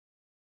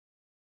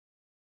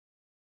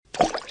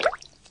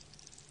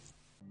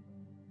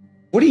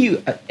What do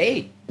you...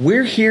 hey,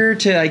 we're here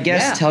to, I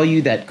guess, tell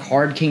you that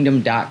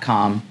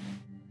cardkingdom.com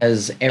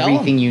has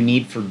everything you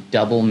need for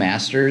double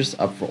masters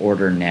up for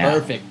order now.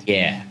 Perfect.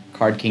 Yeah,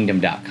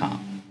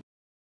 cardkingdom.com.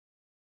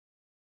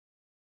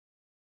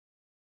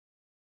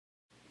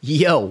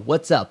 Yo,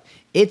 what's up?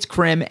 It's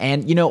Krim,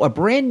 and you know, a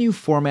brand new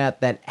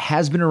format that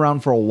has been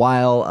around for a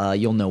while.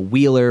 You'll know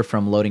Wheeler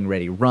from Loading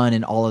Ready Run,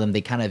 and all of them. They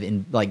kind of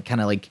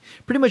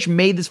pretty much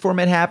made this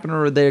format happen,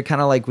 or they're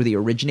kind of like were the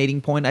originating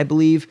point, I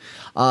believe.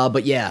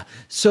 But yeah,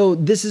 so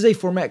this is a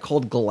format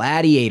called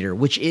Gladiator,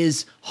 which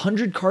is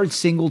 100 card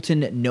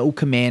singleton, no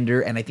commander.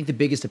 And I think the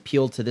biggest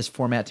appeal to this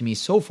format to me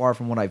so far,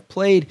 from what I've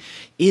played,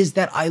 is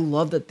that I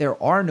love that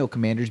there are no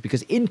commanders,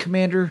 because in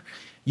Commander,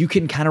 you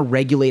can kind of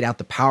regulate out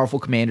the powerful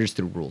commanders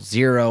through Rule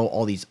 0,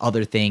 all these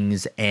other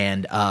things,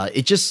 and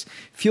it just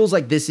feels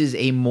like this is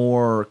a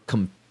more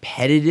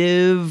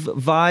competitive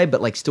vibe,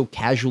 but like still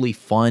casually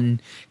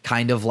fun,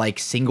 kind of like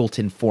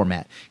singleton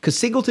format. Because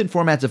singleton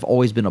formats have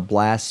always been a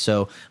blast,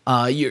 so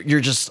you're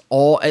just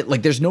all,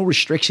 like there's no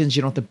restrictions,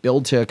 you don't have to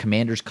build to a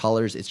commander's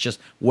colors, it's just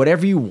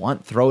whatever you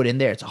want, throw it in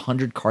there. It's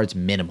 100 cards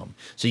minimum,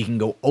 so you can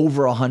go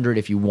over 100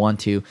 if you want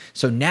to.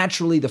 So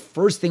naturally, the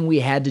first thing we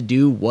had to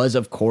do was,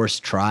 of course,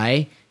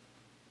 try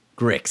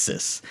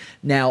Grixis.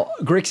 Now,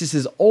 Grixis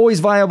is always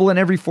viable in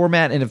every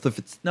format, and if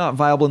it's not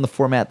viable in the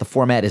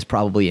format is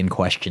probably in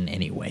question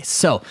anyway.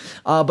 So,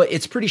 but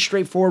it's pretty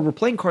straightforward. We're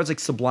playing cards like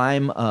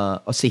Sublime,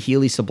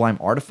 Saheeli Sublime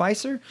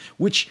Artificer,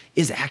 which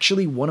is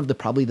actually one of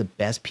probably the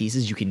best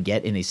pieces you can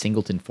get in a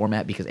singleton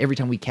format, because every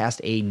time we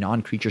cast a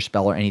non-creature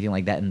spell or anything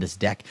like that in this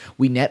deck,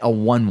 we net a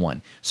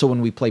 1/1. So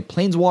when we play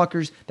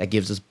Planeswalkers, that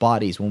gives us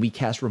bodies. When we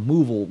cast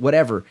removal,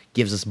 whatever,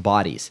 gives us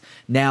bodies.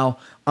 Now,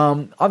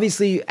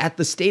 obviously, at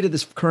the state of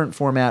this current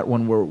format,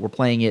 when we're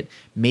playing it,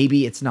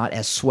 maybe it's not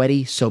as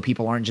sweaty, so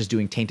people aren't just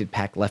doing Tainted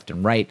Pact left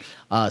and right.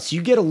 So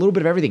you get a little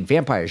bit of everything: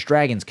 vampires,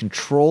 dragons,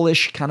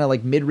 control-ish, kind of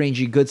like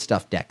mid-rangey good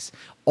stuff decks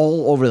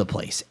all over the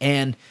place.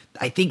 And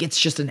I think it's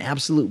just an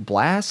absolute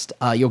blast.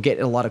 You'll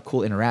get a lot of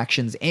cool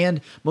interactions,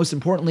 and most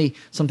importantly,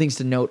 some things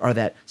to note are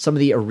that some of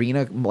the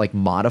arena like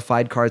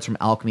modified cards from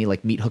Alchemy,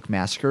 like Meat Hook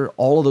Massacre,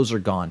 all of those are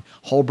gone.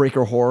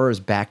 Hullbreaker Horror is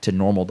back to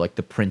normal, like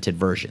the printed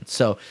version.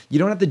 So you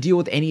don't have to deal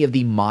with any of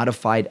the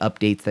modified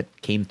updates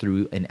that came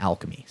through in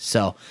Alchemy.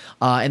 So,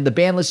 and the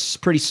ban list is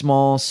pretty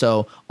small,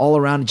 so all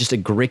around just a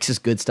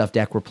Grixis good stuff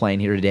deck we're playing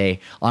here today.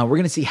 We're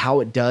going to see how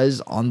it does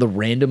on the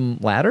random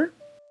ladder.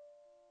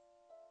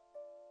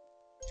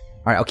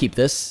 All right, I'll keep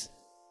this.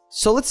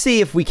 So let's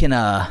see if we can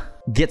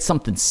get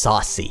something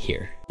saucy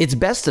here. It's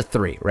best of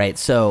 3, right?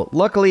 So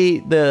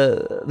luckily,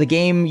 the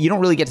game, you don't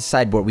really get to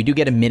sideboard. We do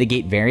get a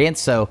mitigate variant,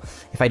 so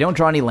if I don't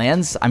draw any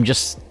lands, I'm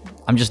just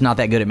not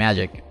that good at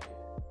Magic.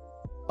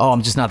 Oh,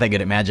 I'm just not that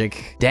good at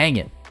Magic. Dang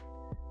it.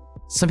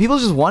 Some people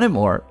just want it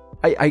more.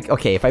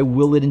 Okay, if I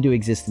will it into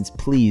existence,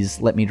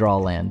 please let me draw a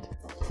land.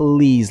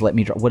 Please let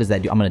me draw. What does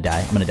that do? I'm gonna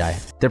die. I'm gonna die.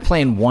 They're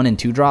playing 1 and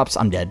 2 drops.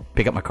 I'm dead.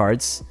 Pick up my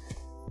cards.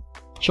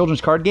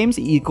 Children's card games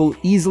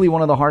easily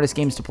one of the hardest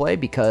games to play,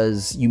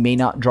 because you may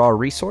not draw a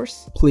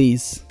resource.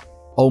 Please.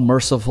 Oh,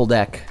 merciful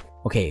deck.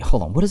 Okay,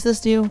 hold on. What does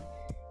this do?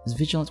 This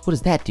vigilance. What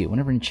does that do?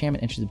 Whenever an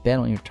enchantment enters the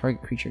battle on your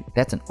target creature,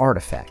 that's an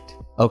artifact.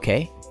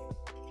 Okay.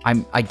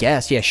 I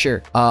guess. Yeah,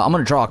 sure. I'm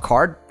gonna draw a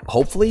card.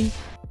 Hopefully.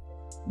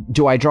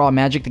 Do I draw a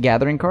Magic the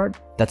Gathering card?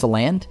 That's a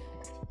land.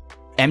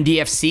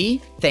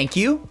 MDFC. Thank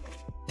you.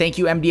 Thank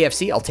you,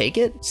 MDFC. I'll take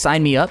it.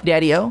 Sign me up,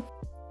 Daddy-O.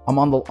 I'm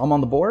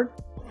on the board.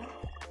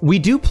 We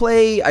do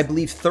play, I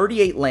believe,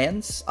 38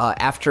 lands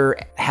after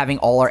having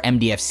all our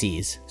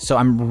MDFCs, so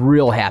I'm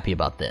real happy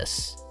about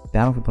this.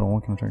 Battlefield, put a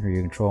 1 counter target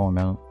you control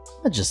amount.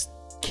 I'll just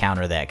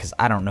counter that, because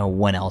I don't know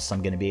when else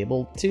I'm going to be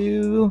able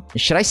to.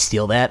 Should I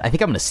steal that? I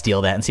think I'm going to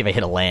steal that and see if I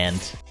hit a land.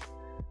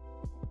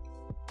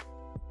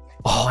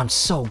 Oh, I'm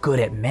so good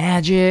at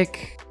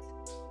Magic.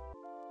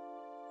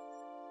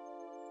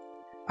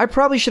 I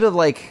probably should have,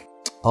 like...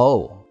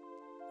 Oh.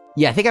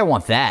 Yeah, I think I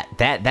want that.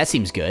 That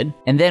seems good.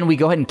 And then we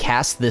go ahead and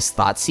cast this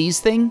Thoughtseize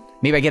thing.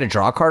 Maybe I get a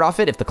draw card off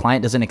it if the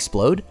client doesn't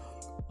explode.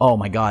 Oh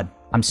my god,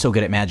 I'm so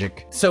good at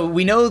Magic. So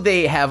we know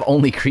they have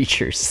only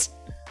creatures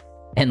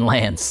and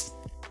lands.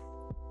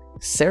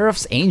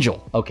 Seraph's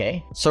Angel.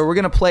 Okay, so we're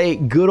gonna play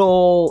good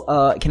ol',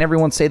 can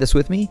everyone say this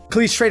with me?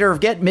 Please, Trader of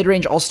Get,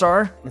 mid-range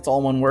all-star. That's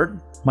all one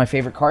word. My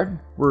favorite card.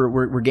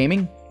 We're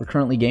gaming. We're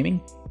currently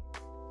gaming.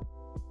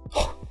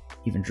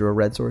 Even drew a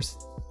red source.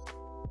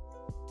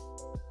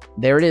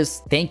 There it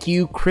is. Thank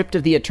you, Crypt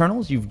of the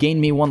Eternals. You've gained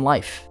me 1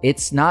 life.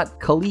 It's not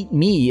Khalid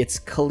me, it's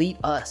Khalid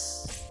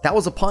us. That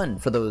was a pun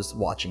for those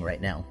watching right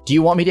now. Do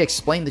you want me to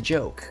explain the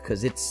joke?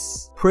 Because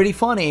it's pretty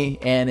funny,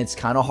 and it's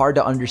kind of hard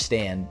to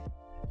understand.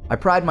 I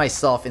pride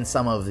myself in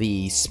some of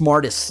the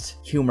smartest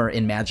humor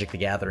in Magic the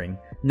Gathering.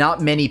 Not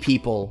many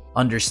people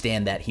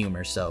understand that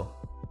humor, so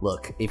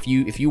look, if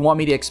you want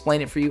me to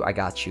explain it for you, I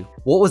got you.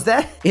 What was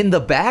that? In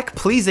the back?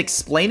 Please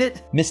explain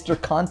it? Mr.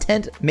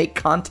 Content? Make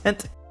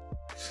content?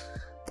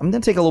 I'm gonna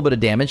take a little bit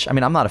of damage. I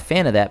mean, I'm not a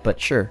fan of that, but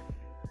sure.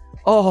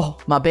 Oh,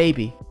 my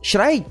baby.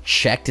 Should I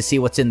check to see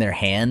what's in their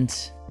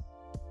hand?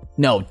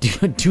 No,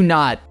 do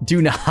not.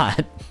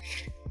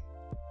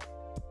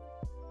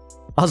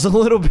 I was a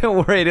little bit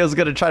worried it was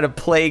going to try to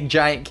plague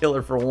Giant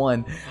Killer for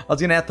 1. I was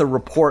going to have to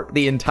report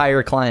the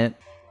entire client.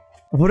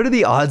 What are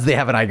the odds they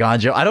have an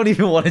Iganjo? I don't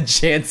even want to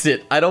chance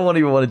it. I don't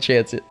even want to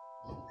chance it.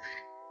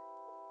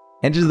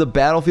 Enters the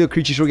battlefield,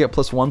 creatures will get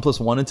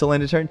 +1/+1 until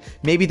end of turn.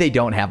 Maybe they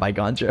don't have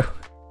Iganjo.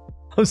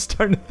 I'm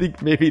starting to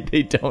think maybe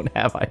they don't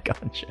have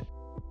Iganjo.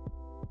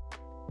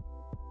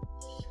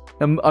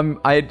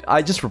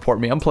 I just report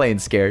me. I'm playing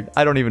scared.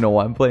 I don't even know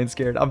why I'm playing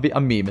scared. I'm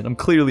memeing. I'm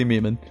clearly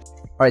memeing.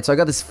 All right, so I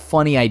got this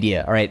funny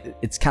idea. All right,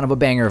 it's kind of a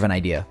banger of an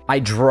idea. I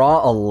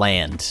draw a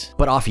land,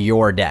 but off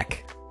your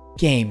deck.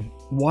 Game,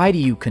 why do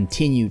you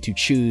continue to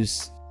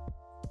choose,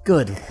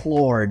 good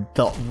lord,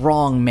 the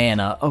wrong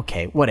mana?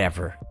 Okay,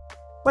 whatever.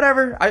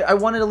 Whatever. I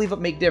wanted to leave up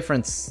Make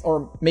Difference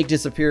or Make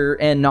Disappear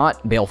and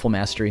not Baleful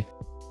Mastery.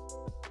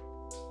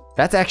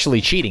 That's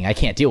actually cheating. I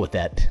can't deal with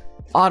that.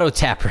 Auto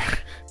Tapper.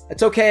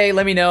 It's okay,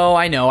 let me know.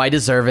 I know, I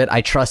deserve it.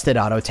 I trusted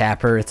Auto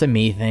Tapper. It's a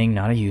me thing,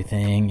 not a you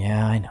thing.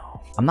 Yeah, I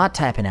know. I'm not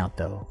tapping out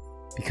though,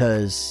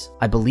 because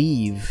I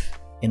believe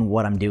in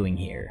what I'm doing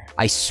here.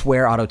 I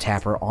swear Auto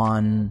Tapper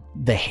on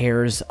the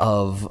hairs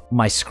of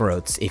my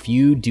scrotes. If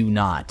you do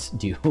not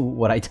do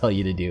what I tell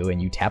you to do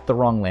and you tap the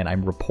wrong land,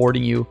 I'm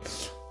reporting you.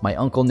 My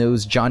uncle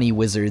knows Johnny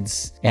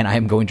Wizards, and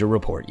I'm going to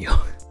report you.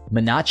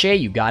 Menache,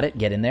 you got it.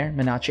 Get in there,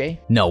 Menache.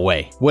 No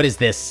way. What is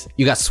this?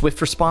 You got Swift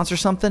Response or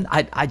something?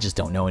 I just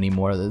don't know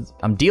anymore.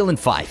 I'm dealing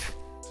 5.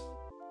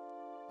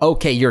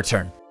 Okay, your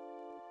turn.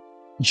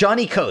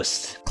 Johnny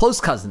Coast. Close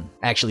cousin.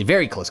 Actually,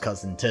 very close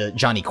cousin to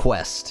Johnny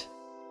Quest.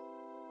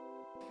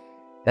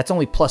 That's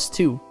only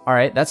 +2. All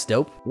right, that's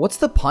dope. What's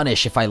the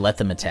punish if I let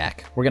them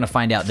attack? We're going to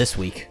find out this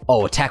week.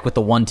 Oh, attack with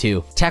the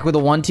 1/2. Attack with the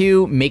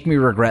 1/2, make me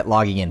regret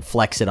logging in.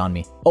 Flex it on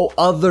me. Oh,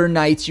 other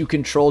knights you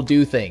control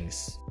do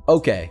things.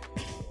 Okay.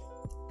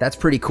 That's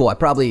pretty cool. I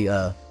probably,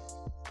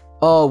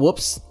 oh,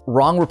 whoops.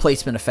 Wrong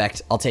replacement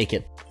effect. I'll take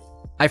it.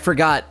 I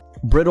forgot.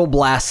 Brittle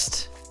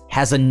Blast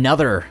has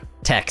another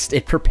text.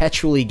 It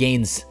perpetually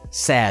gains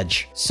Sag.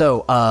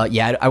 So,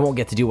 yeah, I won't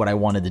get to do what I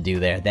wanted to do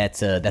there.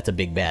 That's a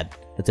big bad.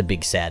 That's a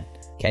big sad.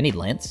 Okay, I need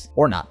Lance.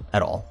 Or not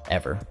at all.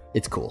 Ever.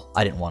 It's cool.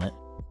 I didn't want it.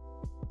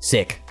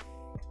 Sick.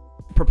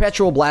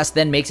 Perpetual Blast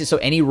then makes it so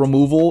any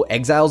removal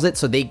exiles it,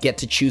 so they get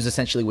to choose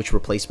essentially which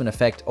replacement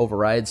effect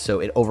overrides, so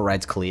it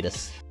overrides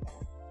Kalidas.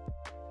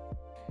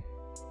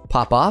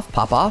 Pop off,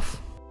 pop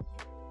off.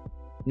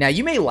 Now,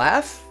 you may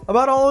laugh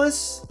about all of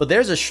this, but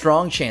there's a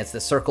strong chance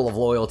that Circle of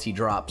Loyalty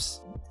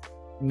drops.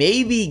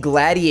 Maybe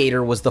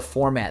Gladiator was the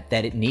format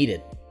that it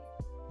needed.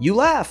 You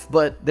laugh,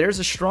 but there's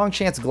a strong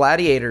chance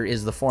Gladiator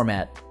is the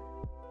format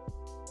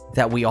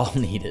that we all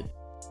needed.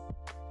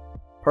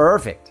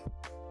 Perfect.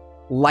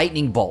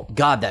 Lightning Bolt.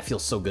 God, that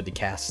feels so good to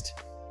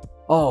cast.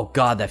 Oh,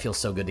 God, that feels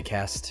so good to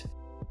cast.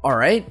 All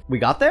right, we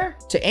got there.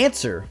 To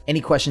answer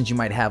any questions you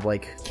might have,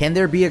 like, can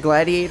there be a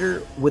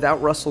Gladiator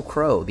without Russell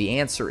Crowe? The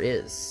answer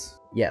is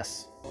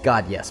yes.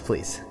 God, yes,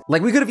 please.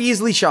 Like, we could have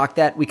easily shocked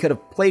that. We could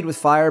have played with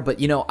fire, but,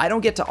 you know, I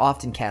don't get to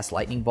often cast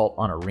Lightning Bolt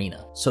on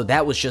Arena. So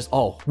that was just,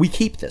 oh, we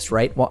keep this,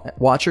 right?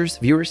 Watchers,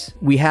 viewers,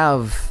 we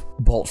have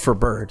Bolt for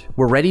Bird.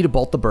 We're ready to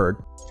bolt the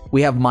bird.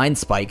 We have Mind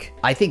Spike.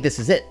 I think this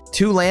is it.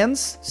 2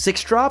 lands,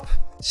 6 drop.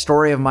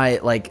 Story of my,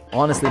 like,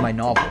 honestly, my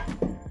novel.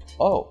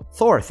 Oh,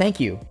 Thor, thank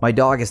you. My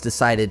dog has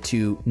decided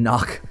to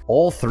knock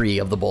all 3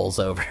 of the bowls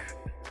over.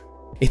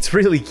 It's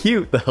really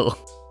cute, though.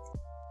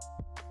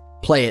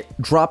 Play it.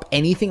 Drop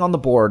anything on the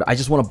board. I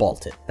just want to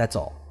bolt it. That's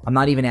all. I'm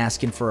not even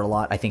asking for a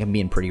lot. I think I'm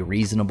being pretty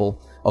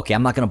reasonable. Okay,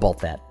 I'm not going to bolt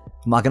that.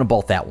 I'm not going to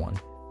bolt that one.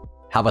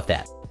 How about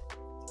that?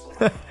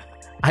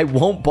 I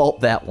won't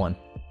bolt that one.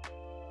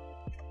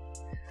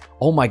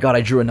 Oh my god,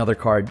 I drew another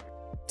card.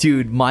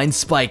 Dude, Mind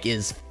Spike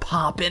is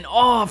popping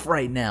off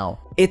right now.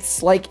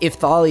 It's like if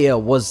Thalia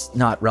was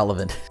not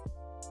relevant.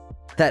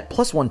 That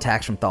 +1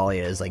 tax from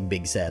Thalia is like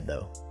big sad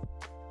though.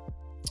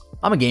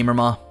 I'm a gamer,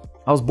 ma.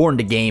 I was born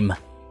to game.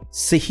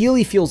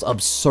 Saheeli feels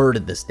absurd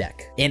at this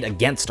deck and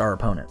against our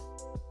opponent.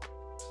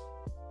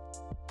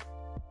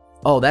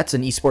 Oh, that's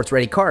an esports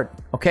ready card.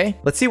 Okay,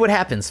 let's see what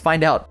happens.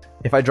 Find out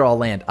if I draw a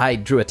land. I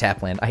drew a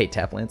tap land. I hate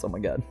tap lands. Oh my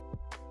god.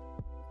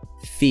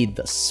 Feed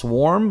the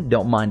Swarm.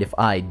 Don't mind if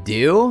I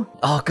do.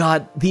 Oh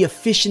god, the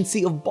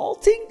efficiency of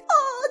bolting.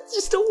 Oh, it's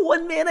just a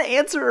 1 mana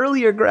answer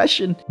early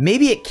aggression.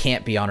 Maybe it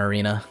can't be on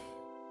Arena.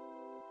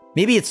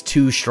 Maybe it's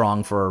too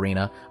strong for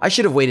Arena. I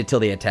should have waited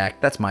till they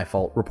attack. That's my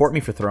fault. Report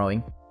me for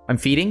throwing. I'm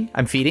feeding.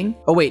 I'm feeding.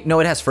 Oh wait, no,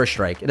 it has first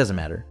strike. It doesn't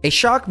matter. A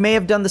shock may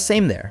have done the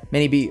same there.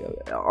 Many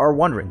are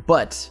wondering,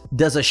 but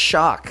does a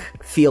shock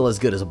feel as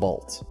good as a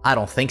bolt? I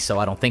don't think so.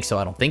 I don't think so.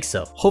 I don't think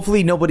so.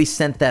 Hopefully nobody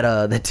sent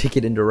that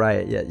ticket into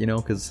Riot yet, you know,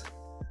 because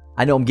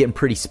I know I'm getting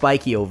pretty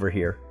spiky over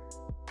here.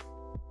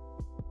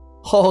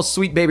 Oh,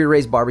 Sweet Baby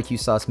Ray's barbecue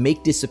sauce.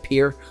 Make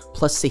disappear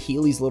plus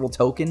Saheeli's little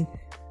token.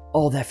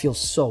 Oh, that feels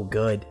so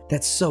good.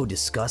 That's so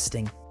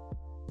disgusting.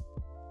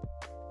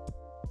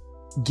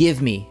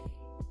 Give me.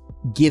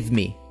 Give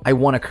me. I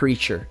want a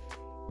creature.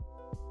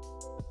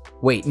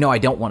 Wait, no, I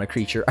don't want a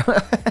creature.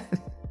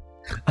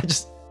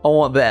 I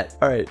want that.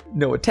 All right.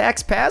 No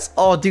attacks, pass.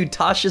 Oh, dude,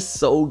 Tasha's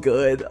so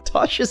good.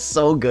 Tasha's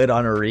so good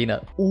on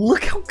Arena.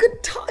 Look how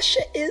good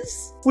Tasha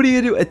is. What are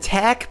you gonna do?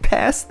 Attack,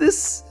 pass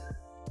this?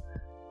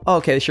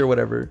 Okay, sure,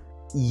 whatever.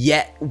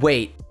 Yeah,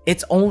 wait.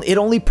 It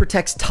only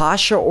protects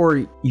Tasha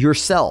or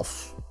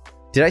yourself.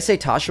 Did I say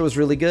Tasha was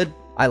really good?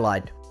 I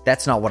lied.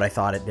 That's not what I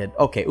thought it did.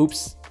 Okay,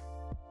 oops.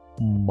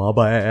 My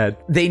bad.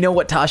 They know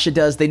what Tasha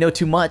does. They know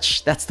too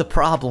much. That's the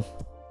problem.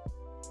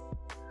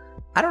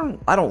 I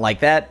don't like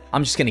that.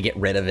 I'm just gonna get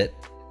rid of it.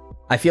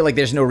 I feel like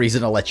there's no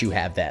reason to let you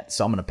have that,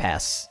 so I'm gonna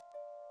pass.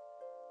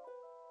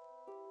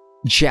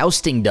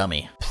 Jousting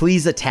dummy.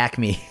 Please attack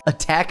me.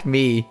 Attack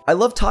me. I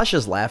love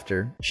Tasha's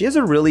laughter. She has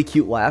a really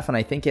cute laugh, and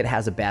I think it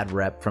has a bad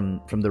rep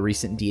from the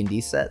recent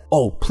D&D set.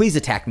 Oh, please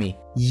attack me.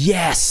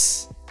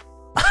 Yes!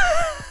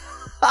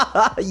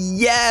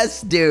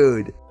 Yes,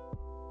 dude!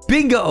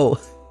 Bingo!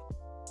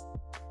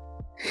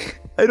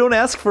 I don't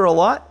ask for a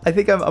lot. I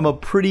think I'm a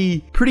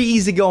pretty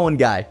easygoing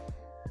guy.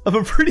 I'm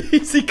a pretty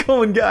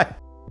easygoing guy.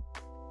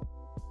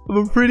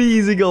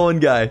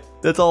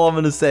 That's all I'm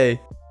gonna say.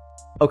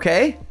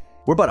 Okay?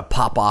 We're about to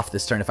pop off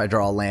this turn if I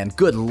draw a land.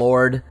 Good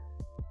lord.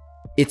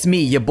 It's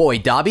me, your boy,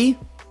 Dobby.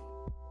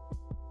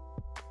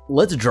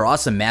 Let's draw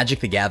some Magic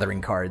the Gathering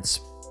cards.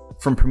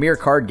 From Premier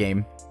Card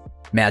Game,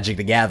 Magic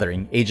the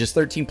Gathering. Ages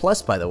 13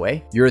 plus, by the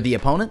way. You're the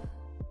opponent?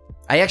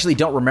 I actually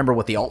don't remember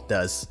what the alt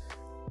does.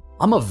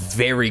 I'm a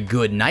very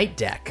good Knight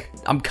deck.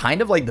 I'm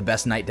kind of like the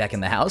best Knight deck in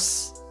the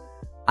house.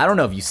 I don't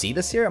know if you see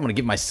this here. I'm going to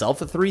give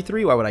myself a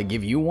 3/3. Why would I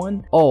give you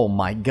one? Oh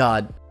my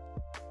god.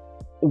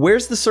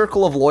 Where's the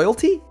Circle of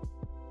Loyalty?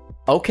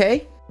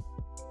 Okay.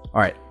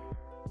 Alright.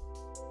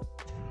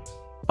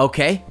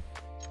 Okay.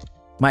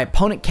 My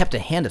opponent kept a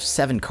hand of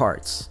 7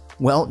 cards.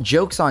 Well,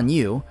 joke's on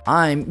you.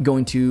 I'm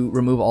going to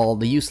remove all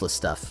the useless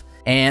stuff.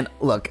 And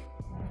look,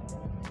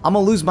 I'm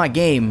going to lose my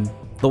game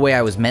the way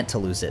I was meant to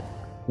lose it.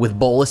 With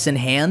Bolas in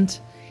hand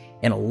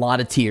and a lot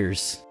of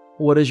tears.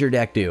 What does your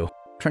deck do?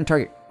 Trying to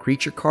target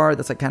creature card,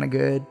 that's like kind of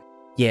good.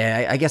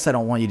 Yeah, I guess I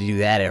don't want you to do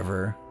that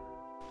ever.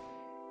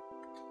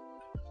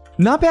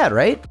 Not bad,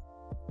 right?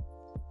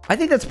 I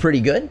think that's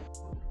pretty good.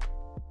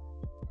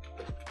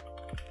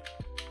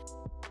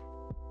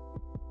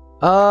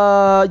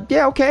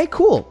 Yeah, okay,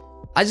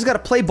 cool. I just gotta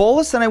play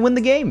Bolas and I win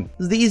the game.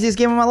 This is the easiest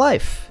game of my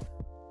life.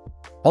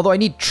 Although I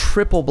need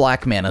triple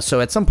black mana, so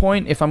at some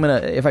point, if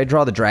I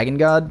draw the Dragon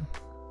God,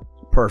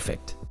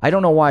 perfect. I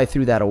don't know why I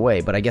threw that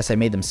away, but I guess I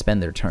made them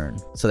spend their turn.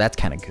 So that's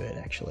kind of good,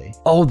 actually.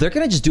 Oh, they're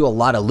going to just do a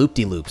lot of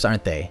loop-de-loops,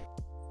 aren't they?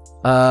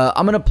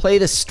 I'm going to play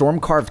this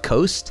Storm-Carved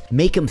Coast,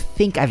 make them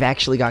think I've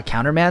actually got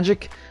counter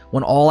magic,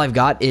 when all I've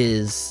got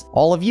is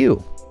all of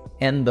you,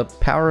 and the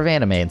power of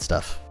anime and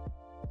stuff.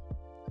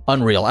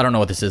 Unreal. I don't know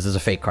what this is. This is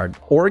a fake card.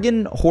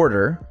 Oregon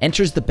Hoarder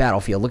enters the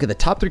battlefield. Look at the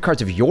top 3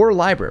 cards of your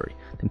library.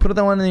 Then put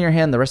that one in your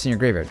hand, the rest in your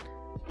graveyard.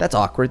 That's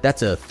awkward.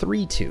 That's a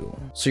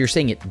 3/2. So you're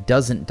saying it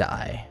doesn't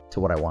die to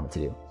what I want it to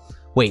do.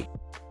 Wait.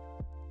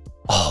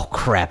 Oh,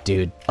 crap,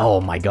 dude. Oh,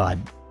 my God.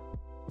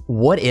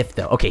 What if,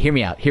 though? Okay, hear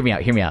me out.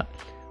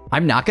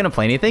 I'm not going to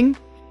play anything.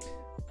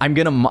 I'm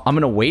going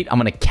to wait. I'm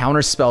going to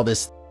counterspell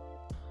this.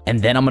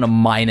 And then I'm going to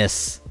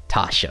minus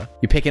Tasha.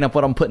 You picking up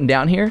what I'm putting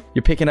down here?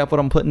 You're picking up what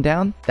I'm putting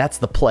down? That's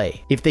the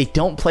play. If they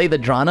don't play the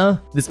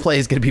Drana, this play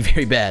is going to be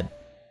very bad.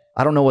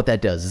 I don't know what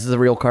that does. Is this a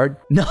real card?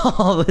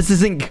 No, this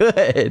isn't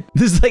good.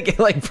 This is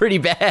like pretty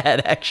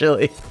bad,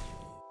 actually.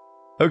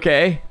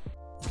 Okay.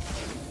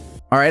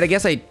 All right, I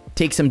guess I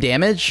take some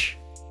damage.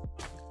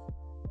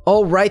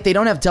 Oh, right, they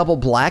don't have double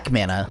black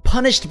mana.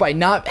 Punished by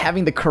not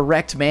having the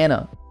correct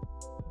mana.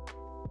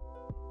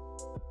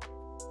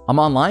 I'm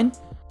online?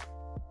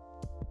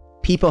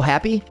 People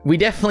happy? We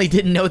definitely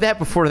didn't know that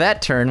before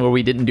that turn where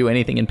we didn't do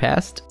anything in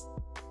past.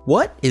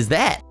 What is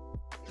that?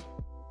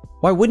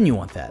 Why wouldn't you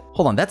want that?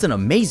 Hold on, that's an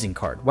amazing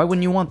card. Why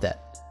wouldn't you want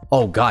that?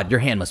 Oh god, your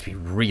hand must be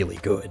really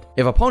good.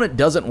 If opponent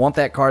doesn't want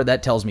that card,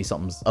 that tells me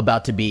something's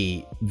about to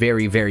be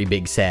very, very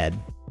big sad.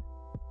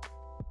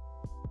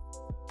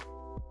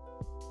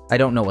 I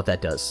don't know what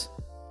that does.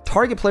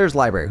 Target player's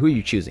library. Who are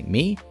you choosing?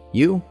 Me?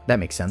 You? That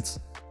makes sense.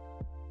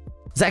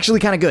 It's actually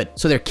kind of good.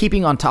 So they're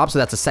keeping on top, so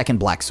that's a second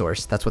black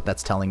source. That's what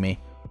that's telling me.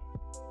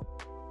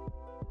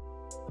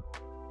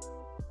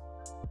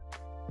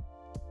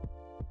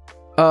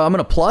 I'm going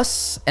to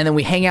plus, and then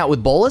we hang out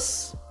with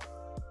Bolas.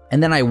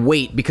 And then I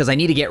wait because I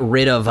need to get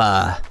rid of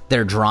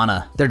their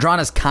Drana. Their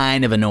Drana's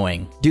kind of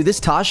annoying. Dude,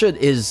 this Tasha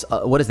is...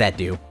 what does that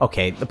do?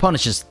 Okay, the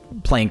opponent's just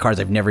playing cards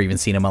I've never even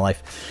seen in my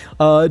life.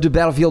 Do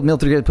battlefield mill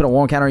to put a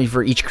 1 counter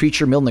for each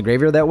creature milled in the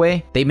graveyard that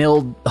way? They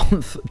milled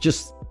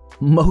just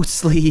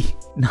mostly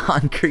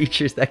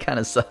non-creatures. That kind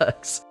of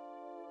sucks.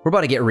 We're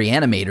about to get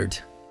reanimated.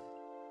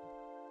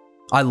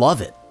 I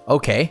love it.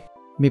 Okay.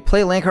 You may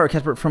play a land card or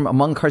cast from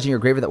among cards in your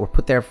graveyard that were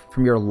put there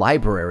from your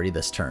library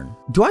this turn.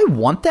 Do I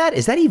want that?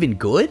 Is that even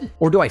good?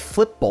 Or do I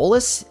flip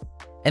Bolas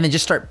and then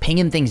just start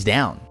pinging things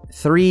down?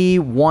 3,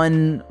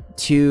 1,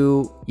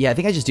 2. Yeah, I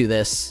think I just do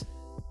this.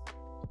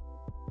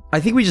 I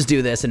think we just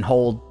do this and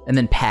hold and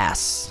then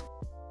pass.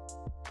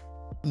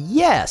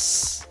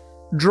 Yes.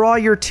 Draw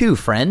your 2,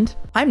 friend.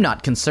 I'm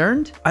not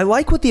concerned. I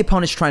like what the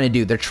opponent's trying to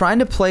do. They're trying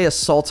to play a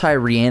Sultai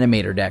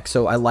Reanimator deck,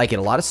 so I like it.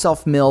 A lot of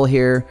self-mill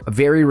here. A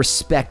very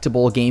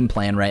respectable game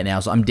plan right now,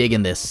 so I'm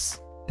digging this.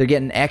 They're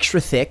getting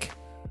extra thick.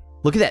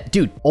 Look at that.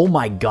 Dude, oh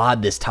my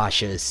god, this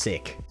Tasha is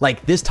sick.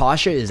 Like, this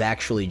Tasha is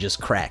actually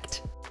just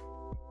cracked.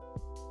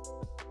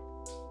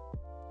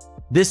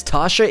 This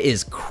Tasha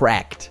is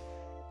cracked.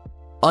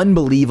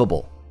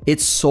 Unbelievable.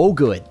 It's so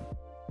good.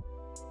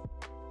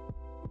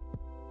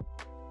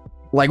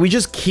 Like, we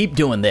just keep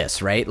doing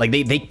this, right? Like,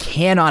 they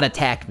cannot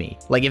attack me.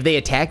 Like, if they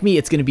attack me,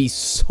 it's going to be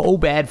so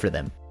bad for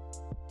them.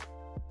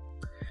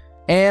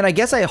 And I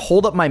guess I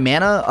hold up my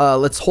mana.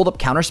 Let's hold up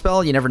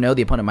Counterspell. You never know.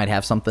 The opponent might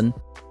have something.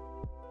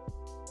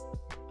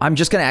 I'm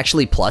just going to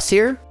actually plus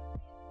here.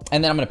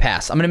 And then I'm going to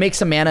pass. I'm going to make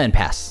some mana and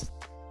pass.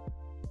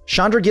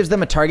 Chandra gives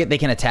them a target they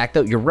can attack,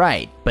 though. You're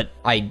right. But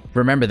I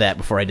remember that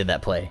before I did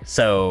that play.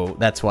 So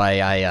that's why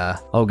I...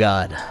 oh,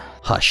 God.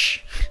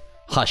 Hush.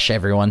 Hush,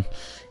 everyone.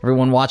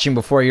 Everyone watching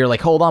before, you're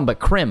like, hold on, but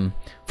Crim.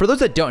 For those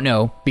that don't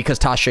know, because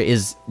Tasha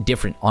is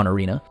different on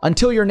Arena,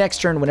 until your next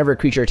turn, whenever a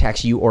creature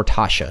attacks you or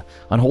Tasha,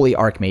 Unholy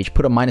Archmage,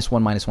 put a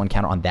 -1/-1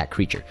 counter on that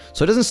creature.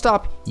 So it doesn't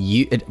stop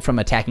you from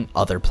attacking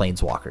other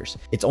Planeswalkers.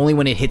 It's only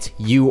when it hits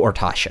you or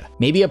Tasha.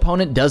 Maybe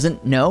opponent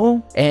doesn't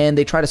know, and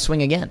they try to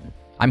swing again.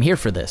 I'm here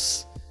for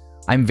this.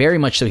 I'm very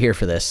much so here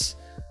for this.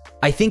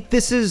 I think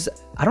this is...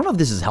 I don't know if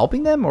this is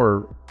helping them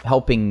or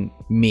helping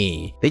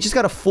me. They just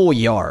got a full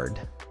yard.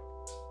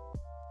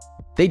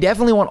 They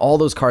definitely want all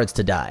those cards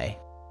to die.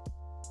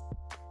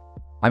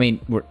 I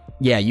mean,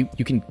 yeah, you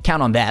can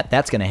count on that.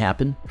 That's going to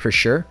happen, for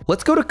sure.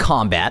 Let's go to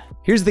combat.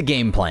 Here's the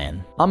game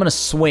plan. I'm going to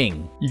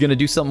swing. You going to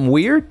do something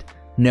weird?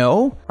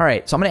 No? All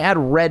right, so I'm going to add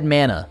red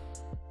mana.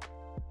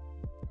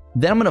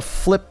 Then I'm going to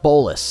flip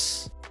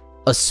Bolus.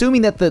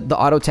 Assuming that the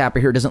auto-tapper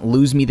here doesn't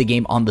lose me the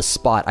game on the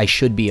spot, I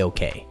should be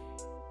okay.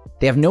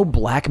 They have no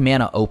black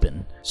mana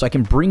open, so I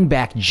can bring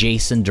back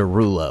Jason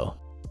Derulo.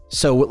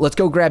 So let's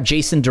go grab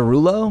Jason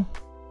Derulo.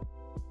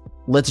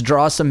 Let's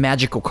draw some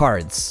magical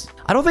cards.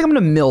 I don't think I'm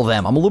going to mill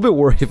them. I'm a little bit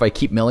worried if I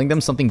keep milling them,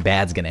 something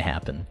bad's going to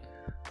happen.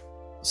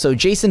 So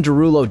Jason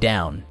Derulo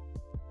down.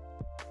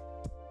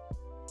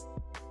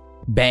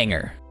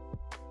 Banger.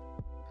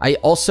 I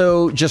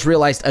also just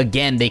realized,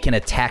 again, they can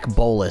attack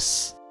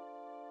Bolus.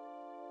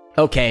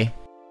 Okay.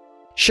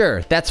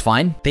 Sure, that's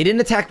fine. They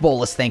didn't attack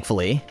Bolus,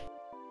 thankfully.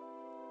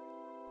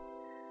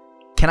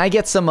 Can I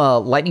get some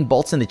lightning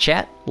bolts in the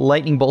chat?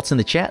 Lightning bolts in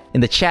the chat?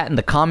 In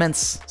the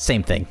comments,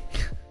 same thing.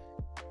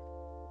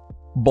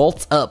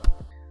 Bolts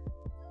up.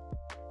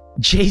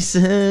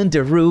 Jason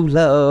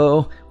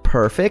Derulo.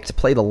 Perfect.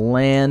 Play the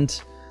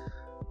land.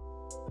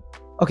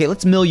 Okay,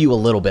 let's mill you a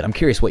little bit. I'm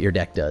curious what your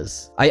deck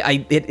does.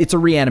 It's a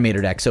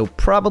Reanimator deck, so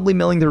probably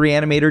milling the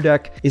Reanimator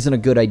deck isn't a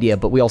good idea,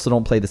 but we also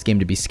don't play this game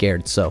to be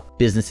scared, so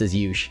business as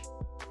usual.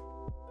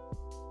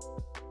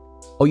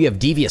 Oh, you have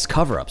Devious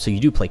Cover-Up, so you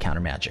do play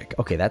Counter Magic.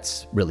 Okay,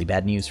 that's really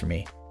bad news for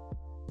me.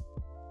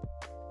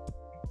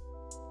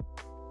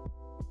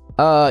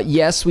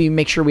 Yes, we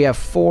make sure we have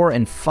 4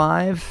 and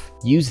 5.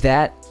 Use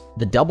that,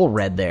 the double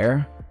red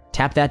there.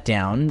 Tap that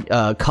down.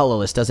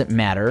 Colorless, doesn't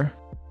matter.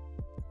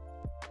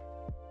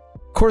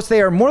 Of course,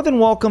 they are more than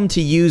welcome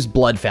to use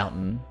Blood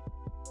Fountain.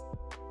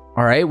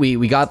 All right,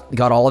 we got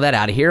all of that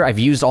out of here. I've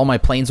used all my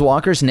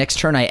Planeswalkers. Next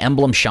turn, I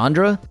Emblem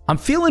Chandra. I'm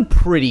feeling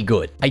pretty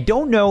good. I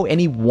don't know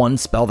any one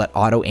spell that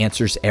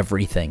auto-answers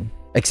everything,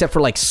 except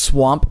for like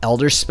Swamp,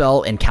 Elder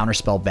Spell, and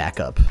Counterspell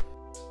Backup.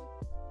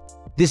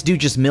 This dude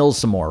just mills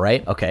some more,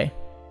 right? Okay.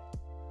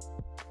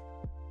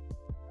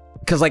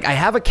 Because, like, I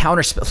have a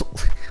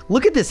Counterspell.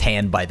 Look at this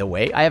hand, by the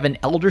way. I have an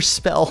Elder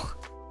Spell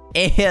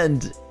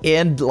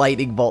and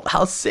Lightning Bolt.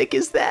 How sick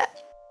is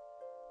that?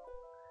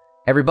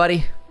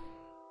 Everybody,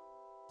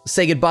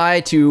 say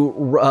goodbye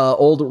to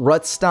old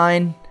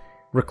Rutstein,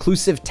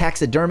 Reclusive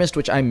Taxidermist,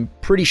 which I'm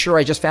pretty sure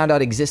I just found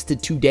out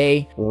existed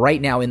today, right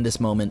now in this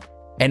moment.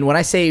 And when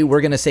I say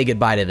we're going to say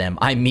goodbye to them,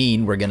 I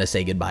mean we're going to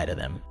say goodbye to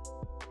them.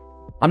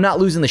 I'm not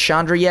losing the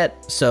Chandra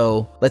yet,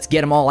 so let's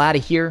get them all out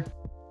of here.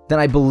 Then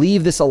I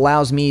believe this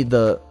allows me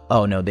the...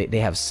 Oh, no, they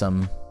have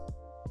some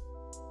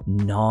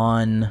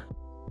non...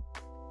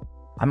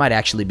 I might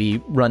actually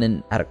be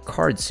running out of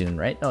cards soon,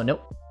 right? Oh,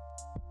 nope.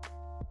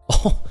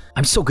 Oh,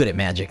 I'm so good at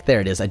Magic.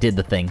 There it is. I did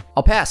the thing.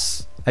 I'll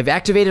pass. I've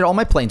activated all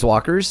my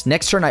Planeswalkers.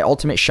 Next turn, I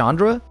Ultimate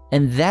Chandra,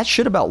 and that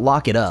should about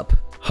lock it up.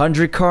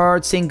 100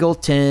 card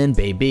singleton,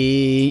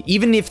 baby.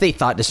 Even if they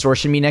thought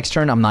Distortion me next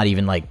turn, I'm not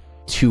even, like,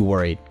 too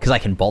worried, because I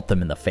can bolt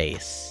them in the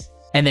face.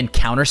 And then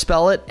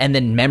Counterspell it, and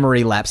then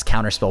Memory Lapse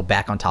Counterspell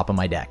back on top of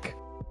my deck.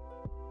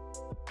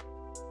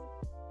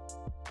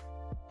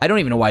 I don't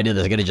even know why I did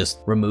this. I could have just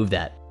removed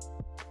that.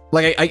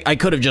 Like, I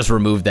could have just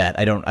removed that.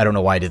 I don't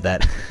know why I did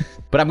that.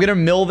 But I'm gonna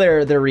mill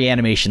their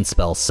reanimation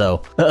spell,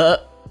 so...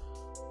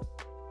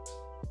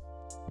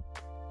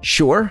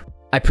 Sure.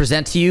 I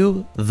present to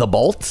you the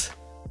Bolt.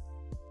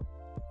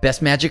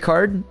 Best Magic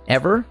card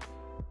ever.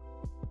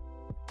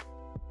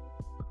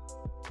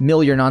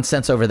 Mill your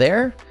nonsense over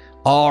there.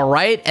 All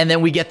right, and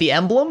then we get the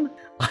emblem.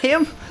 I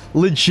am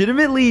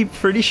legitimately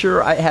pretty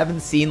sure I haven't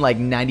seen like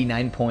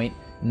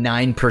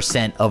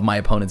 99.9% of my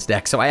opponent's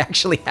deck, so I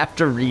actually have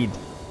to read.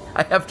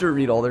 I have to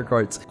read all their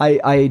cards.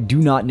 I do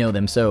not know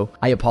them, so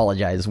I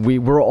apologize.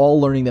 We're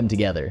all learning them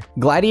together.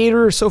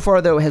 Gladiator so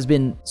far, though, has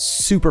been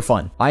super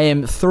fun. I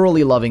am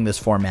thoroughly loving this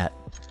format.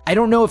 I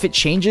don't know if it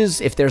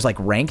changes if there's like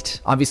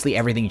ranked. Obviously,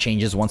 everything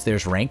changes once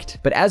there's ranked.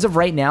 But as of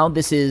right now,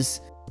 this is...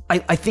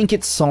 I think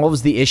it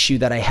solves the issue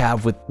that I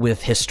have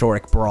with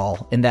Historic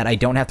Brawl, in that I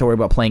don't have to worry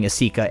about playing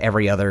Asika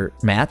every other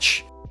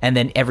match. And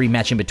then every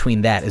match in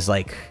between that is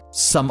like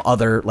some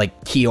other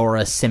like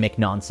Kiora Simic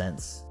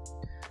nonsense.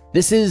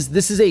 This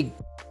is a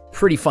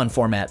pretty fun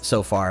format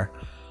so far,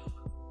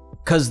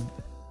 because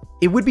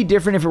it would be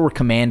different if it were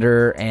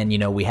Commander and, you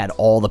know, we had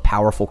all the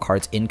powerful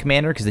cards in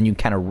Commander, because then you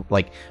kind of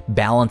like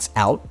balance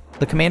out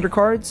the Commander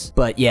cards.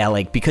 But yeah,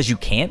 like because you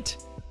can't,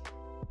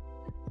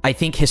 I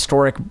think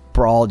Historic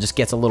Brawl just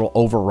gets a little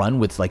overrun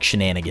with like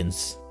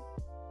shenanigans.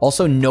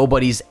 Also,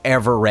 nobody's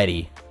ever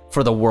ready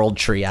for the World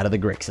Tree out of the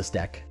Grixis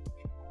deck.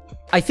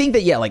 I think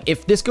that, yeah, like,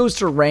 if this goes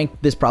to rank,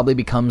 this probably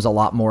becomes a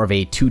lot more of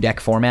a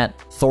 2-deck format.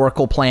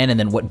 Thoracle Plan, and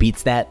then what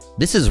beats that?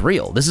 This is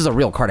real. This is a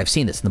real card. I've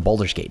seen this in the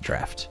Baldur's Gate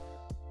draft.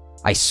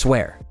 I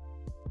swear.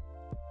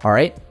 All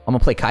right, I'm gonna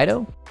play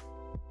Kaido.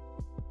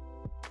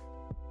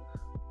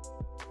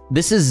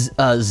 This is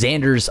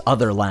Xander's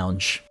other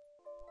lounge.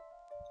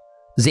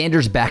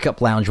 Xander's backup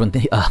lounge when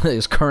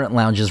his current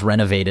lounge is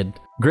renovated.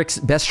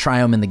 Grix, best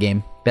triome in the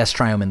game. Best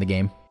triome in the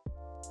game.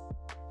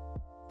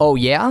 Oh,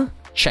 yeah?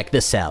 Check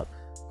this out.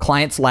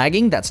 Client's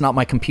lagging. That's not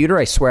my computer.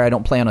 I swear I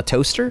don't play on a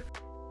toaster.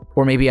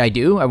 Or maybe I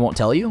do. I won't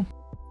tell you.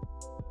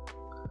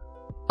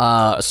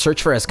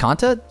 Search for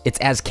Azcanta. It's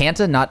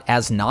Azcanta, not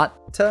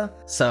Aznata.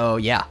 So,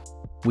 yeah.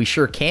 We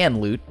sure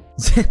can loot.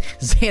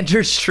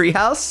 Xander's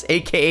Treehouse,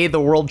 aka the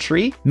World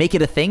Tree. Make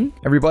it a thing,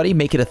 everybody.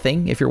 Make it a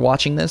thing if you're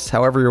watching this.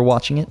 However you're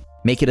watching it.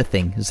 Make it a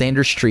thing.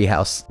 Xander's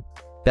Treehouse.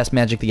 Best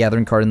Magic the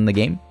Gathering card in the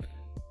game.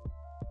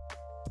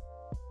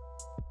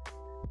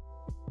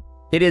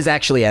 It is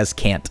actually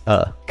Azcant,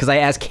 because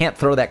I can't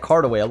throw that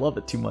card away. I love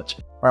it too much.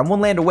 All right, I'm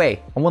one land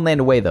away. I'm one land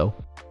away, though.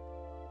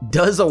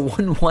 Does a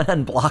 1/1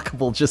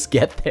 unblockable just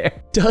get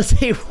there? Does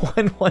a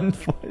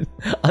 1/1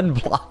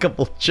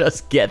 unblockable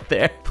just get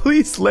there?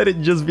 Please let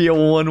it just be a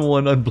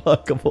 1/1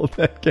 unblockable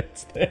that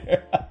gets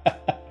there.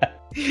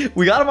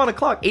 We got him on a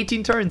clock.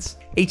 18 turns.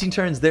 18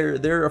 turns.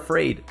 They're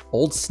afraid.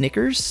 Old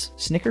Snickers?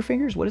 Snicker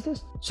fingers? What is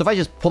this? So if I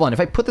just... Hold on. If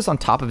I put this on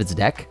top of its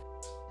deck,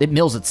 it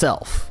mills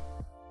itself.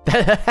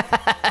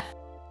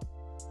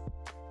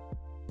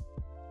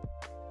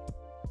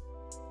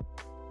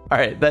 All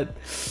right, that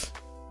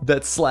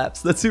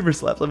slaps. That super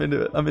slaps. I'm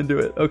into it. I'm into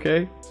it.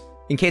 Okay.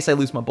 In case I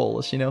lose my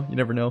bolus, you know, you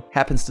never know.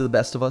 Happens to the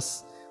best of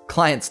us.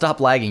 Client, stop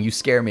lagging. You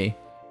scare me.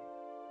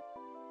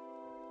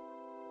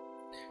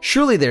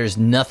 Surely there's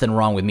nothing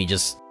wrong with me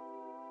just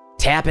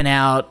tapping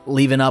out,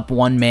 leaving up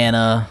 1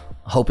 mana,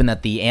 hoping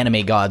that the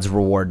anime gods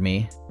reward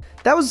me.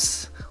 That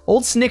was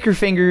old Snicker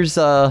fingers. It's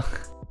a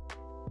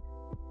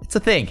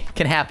thing.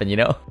 Can happen, you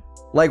know.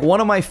 Like,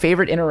 one of my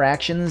favorite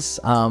interactions,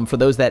 for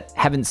those that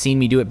haven't seen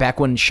me do it, back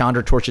when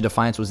Chandra Torch of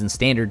Defiance was in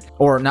Standard,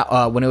 or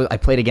not, when I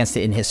played against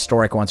it in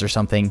Historic once or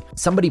something,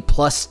 somebody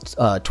plus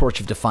Torch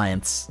of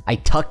Defiance. I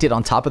tucked it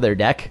on top of their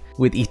deck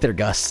with Ether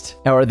Gust,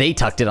 or they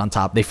tucked it on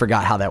top. They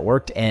forgot how that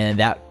worked, and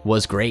that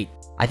was great.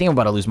 I think I'm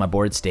about to lose my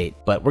board state,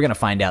 but we're gonna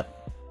find out.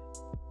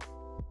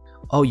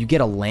 Oh, you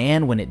get a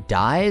land when it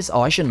dies?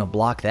 Oh, I shouldn't have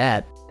blocked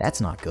that. That's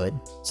not good.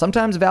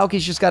 Sometimes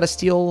Valky's just gotta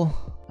steal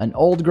an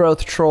old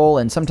growth troll,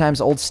 and sometimes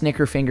old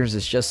Snicker Fingers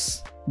has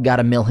just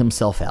gotta mill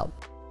himself out.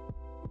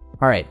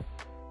 All right.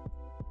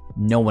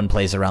 No one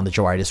plays around the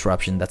Jawari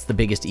Disruption. That's the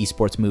biggest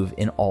esports move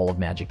in all of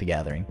Magic the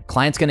Gathering.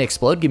 Client's gonna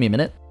explode. Give me a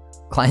minute.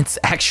 Client's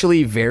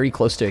actually very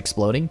close to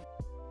exploding.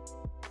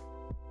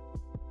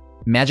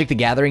 Magic the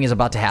Gathering is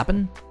about to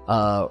happen.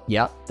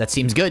 Yeah, that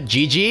seems good.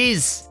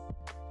 GG's.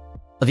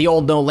 The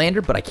old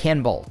no-lander, but I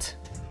can vault.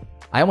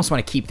 I almost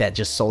want to keep that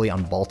just solely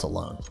on vault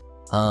alone.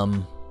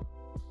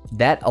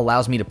 That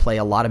allows me to play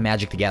a lot of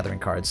Magic the Gathering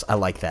cards. I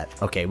like that.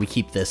 Okay, we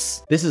keep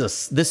this. This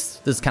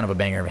is kind of a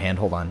banger of a hand.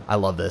 Hold on. I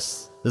love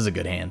this. This is a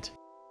good hand.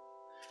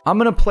 I'm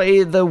gonna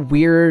play the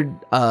weird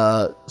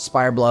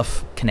Spire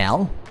Bluff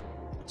Canal.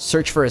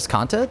 Search for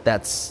Azcanta.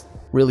 That's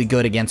really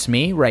good against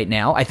me right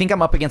now. I think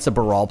I'm up against a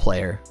Baral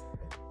player.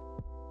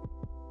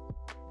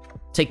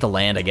 Take the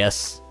land, I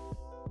guess.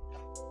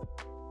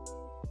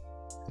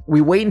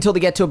 We wait until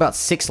they get to about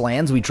 6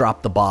 lands. We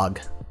drop the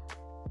Bog.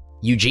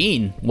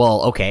 Eugene.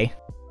 Well, okay.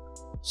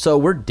 So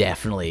we're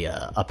definitely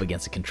up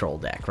against a control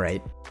deck,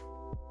 right?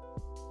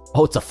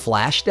 Oh, it's a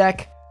flash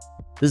deck?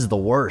 This is the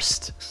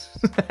worst.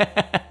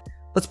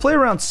 Let's play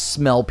around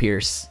Smell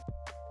Pierce.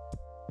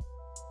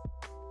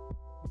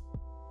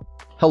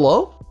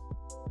 Hello?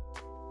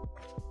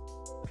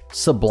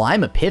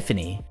 Sublime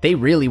Epiphany. They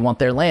really want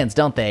their lands,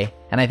 don't they?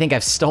 And I think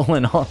I've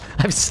stolen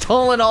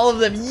all of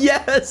them.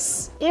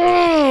 Yes!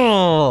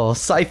 Oh,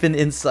 Siphon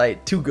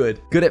Insight. Too good.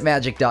 Good at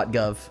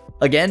magic.gov.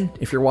 Again,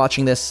 if you're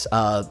watching this,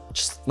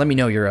 just let me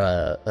know your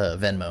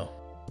Venmo.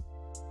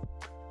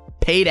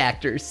 Paid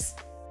actors.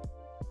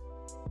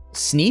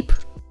 Sneep?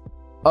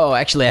 Oh,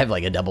 actually, I have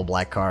like a double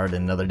black card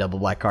and another double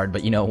black card,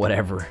 but you know,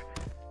 whatever.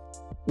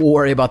 We'll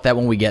worry about that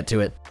when we get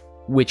to it,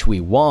 which we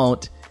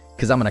won't,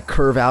 because I'm going to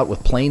curve out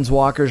with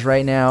Planeswalkers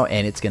right now,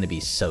 and it's going to be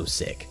so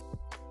sick.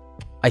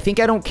 I think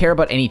I don't care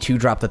about any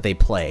 2-drop that they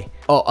play.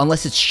 Oh,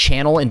 unless it's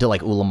channel into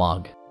like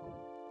Ulamog.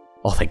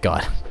 Oh, thank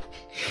God.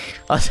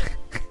 I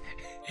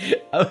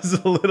was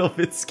a little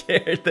bit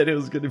scared that it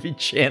was going to be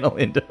channel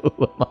into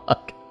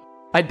Ulamog.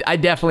 I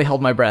definitely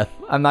held my breath.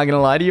 I'm not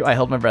gonna lie to you. I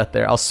held my breath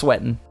there. I was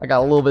sweating. I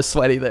got a little bit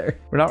sweaty there.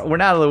 We're not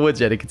out of the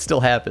woods yet. It could still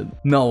happen.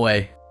 No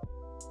way.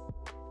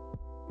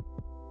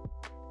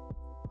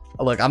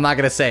 Look, I'm not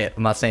gonna say it.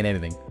 I'm not saying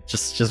anything.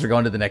 Just we're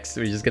going to the next.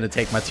 We're just gonna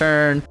take my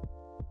turn.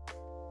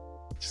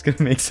 Just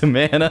gonna make some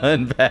mana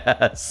and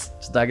pass.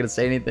 Just not gonna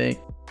say anything.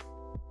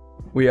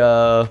 We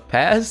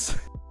pass.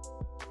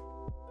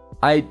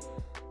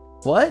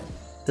 What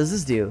does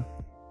this do?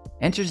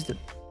 Enters the.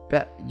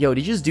 Yo,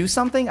 did you just do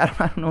something? I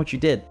don't know what you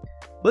did.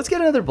 Let's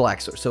get another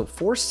black source. So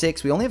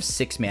 4/6, we only have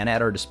 6 mana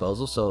at our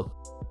disposal, so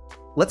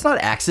let's not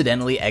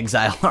accidentally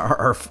exile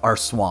our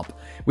swamp.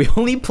 We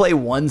only play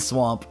 1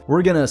 swamp.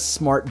 We're gonna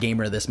smart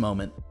gamer this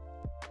moment.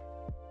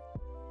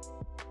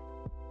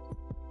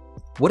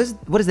 What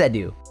does that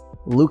do?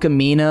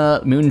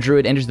 Lucamina, Moon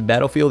Druid enters the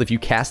battlefield. If you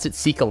cast it,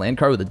 seek a land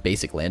card with a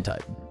basic land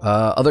type.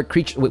 Other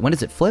creature. Wait, when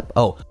does it flip?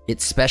 Oh,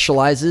 it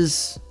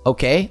specializes.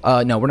 Okay.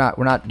 No, we're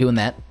not doing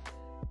that.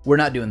 We're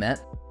not doing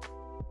that.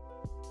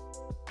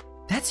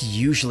 That's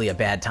usually a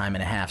bad time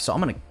and a half, so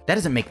that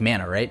doesn't make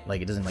mana, right?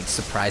 Like, it doesn't, like,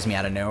 surprise me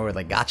out of nowhere,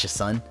 like, gotcha,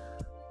 son.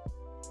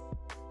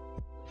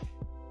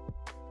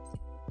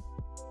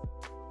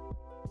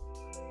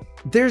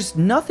 There's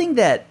nothing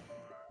that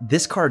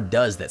this card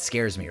does that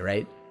scares me,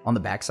 right? On the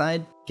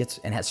backside,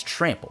 has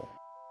trample.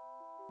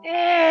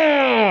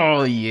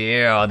 Oh,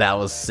 yeah, that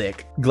was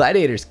sick.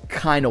 Gladiator's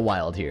kind of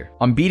wild here.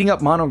 I'm beating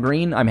up mono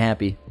green, I'm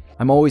happy.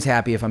 I'm always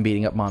happy if I'm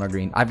beating up mono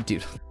green.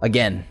 Dude,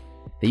 again,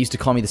 they used to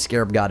call me the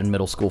Scarab God in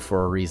middle school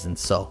for a reason,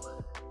 so,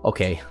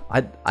 okay.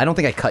 I don't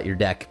think I cut your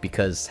deck,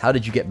 because how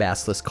did you get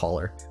Basilisk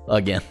Caller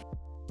again?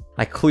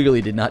 I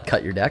clearly did not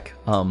cut your deck.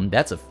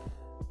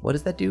 What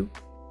does that do?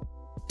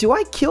 Do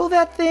I kill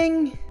that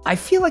thing? I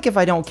feel like if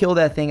I don't kill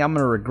that thing, I'm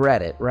gonna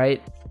regret it,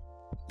 right?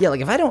 Yeah,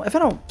 like if I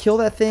don't kill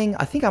that thing,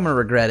 I think I'm gonna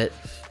regret it,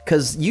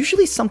 because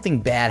usually something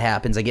bad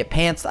happens. I get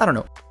pantsed, I don't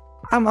know.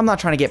 I'm not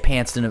trying to get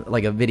pantsed in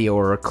a video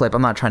or a clip.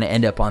 I'm not trying to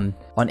end up on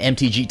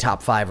MTG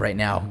top 5 right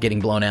now, getting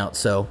blown out.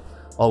 So,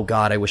 oh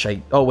God, I wish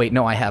oh wait,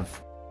 no, I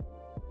have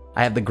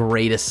the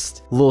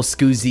greatest little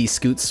Scoozy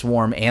Scoot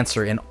Swarm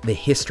answer in the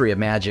history of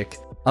Magic.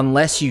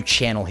 Unless you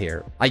channel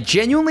here. I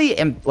genuinely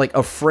am like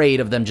afraid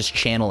of them just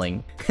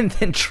channeling and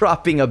then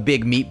dropping a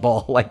big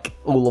meatball like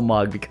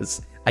Ulamog,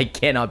 because I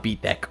cannot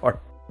beat that card.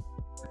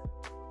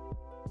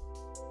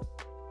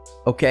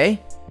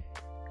 Okay.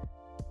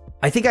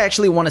 I think I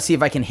actually want to see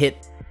if I can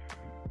hit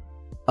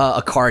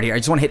a card here. I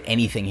just want to hit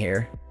anything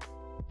here.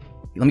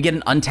 Let me get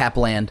an untap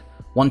land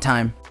one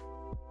time.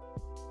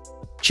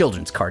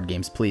 Children's card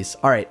games, please.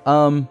 All right.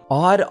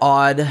 Odd,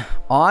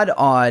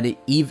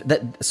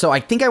 even. So I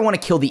think I want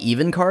to kill the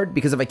even card,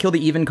 because if I kill the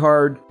even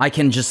card, I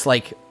can just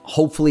like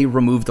hopefully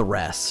remove the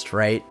rest,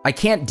 right? I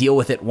can't deal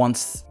with it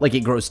once like it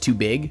grows too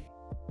big.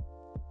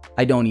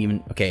 I don't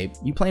even. Okay,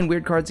 you playing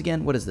weird cards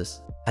again? What is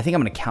this? I think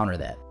I'm gonna counter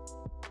that,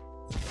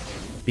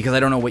 because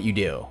I don't know what you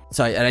do.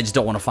 So I just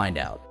don't want to find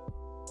out,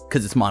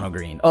 because it's mono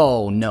green.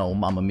 Oh no,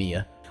 Mamma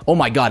Mia. Oh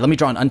my God, let me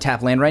draw an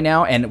untapped land right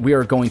now, and we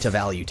are going to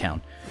Value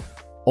Town.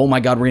 Oh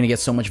my God, we're gonna get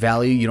so much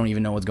value, you don't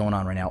even know what's going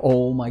on right now.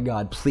 Oh my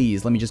God,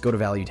 please, let me just go to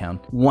Value Town.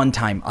 One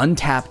time,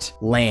 untapped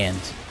land.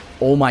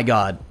 Oh my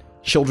God,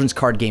 children's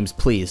card games,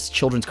 please.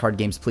 Children's card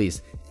games,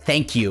 please.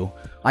 Thank you.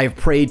 I have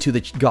prayed to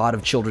the God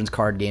of children's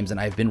card games, and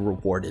I have been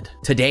rewarded.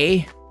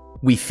 Today,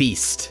 we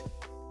feast.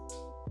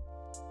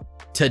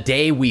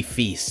 Today, we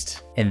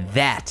feast. And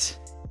that's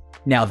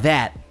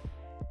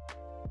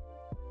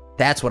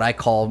what I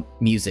call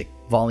music.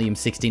 Volume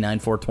 69,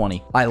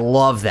 420. I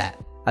love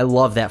that. I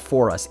love that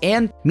for us.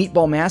 And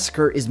Meatball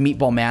Massacre is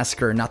Meatball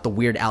Massacre, not the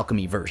Weird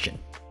Alchemy version.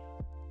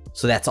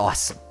 So that's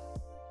awesome.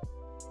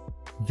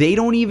 They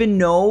don't even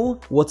know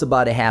what's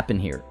about to happen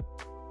here.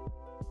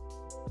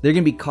 They're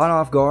going to be caught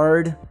off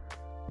guard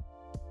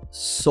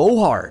so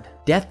hard.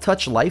 Death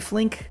Touch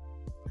Lifelink?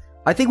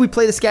 I think we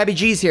play the Scabby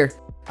G's here.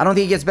 I don't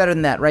think it gets better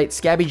than that, right?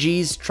 Scabby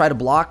G's try to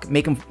block,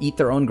 make them eat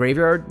their own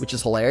graveyard, which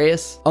is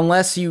hilarious.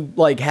 Unless you,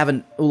 like, have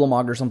an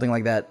Ulamog or something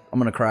like that. I'm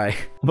gonna cry.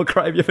 I'm gonna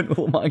cry if you have an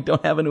Ulamog.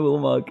 Don't have an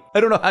Ulamog.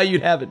 I don't know how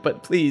you'd have it,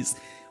 but please.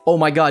 Oh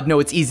my God, no,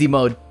 it's easy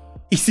mode.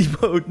 Easy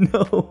mode,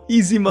 no.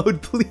 Easy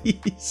mode,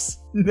 please.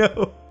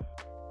 No.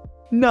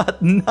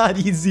 Not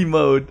easy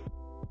mode.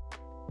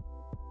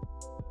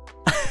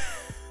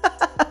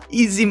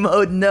 Easy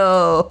mode,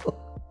 no.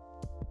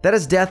 That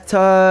is Death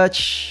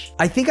Touch.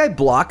 I think I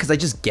block because I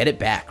just get it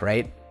back,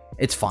 right?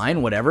 It's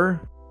fine,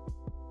 whatever.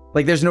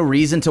 Like, there's no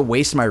reason to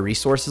waste my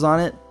resources on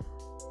it.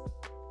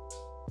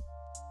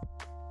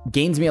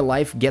 Gains me a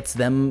life, gets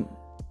them...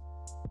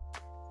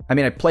 I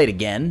mean, I play it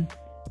again.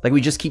 Like, we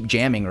just keep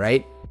jamming,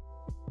 right?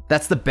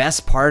 That's the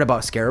best part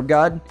about Scarab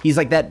God. He's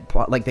like that,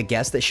 like the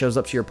guest that shows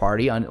up to your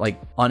party on like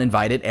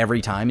uninvited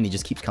every time, and he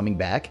just keeps coming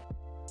back.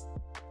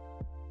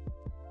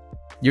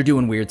 You're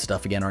doing weird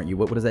stuff again, aren't you?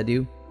 What does that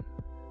do?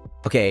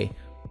 Okay.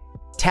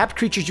 Tapped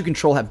creatures you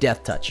control have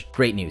death touch.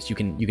 Great news. You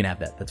can have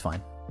that. That's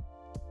fine.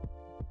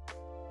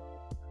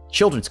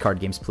 Children's card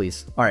games,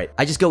 please. All right.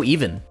 I just go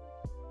even.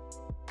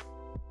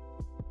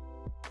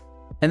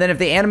 And then if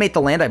they animate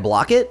the land, I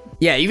block it?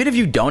 Yeah, even if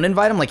you don't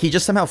invite him, like he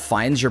just somehow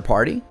finds your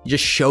party. He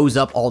just shows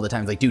up all the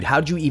time. It's like, dude,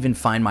 how'd you even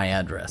find my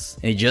address?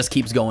 And he just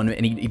keeps going,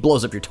 and he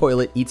blows up your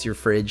toilet, eats your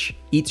fridge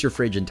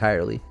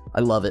entirely.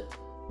 I love it.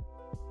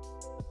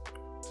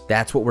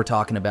 That's what we're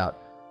talking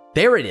about.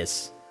 There it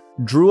is.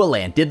 Drew a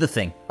land, did the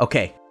thing.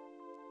 Okay.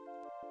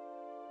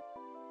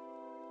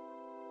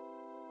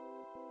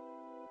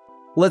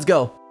 Let's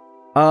go.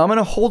 I'm going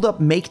to hold up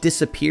Make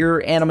Disappear,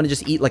 and I'm going to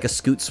just eat like a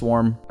Scoot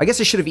Swarm. I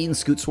guess I should have eaten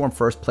Scoot Swarm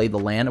first, played the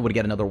land. I would have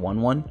got another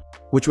 1/1,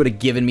 which would have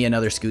given me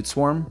another Scoot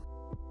Swarm.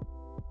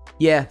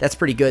 Yeah, that's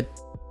pretty good.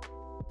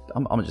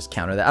 I'm going to just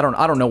counter that.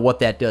 I don't know what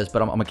that does,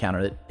 but I'm going to counter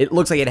it. It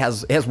looks like it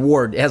has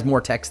ward. It has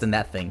more text than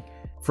that thing.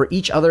 For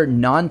each other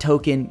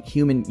non-token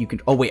human, you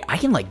can... Oh, wait, I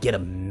can like get a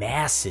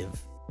massive,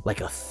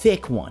 like a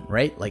thick one,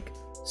 right? Like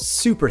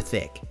super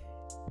thick.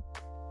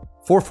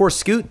 4/4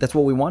 Scoot, that's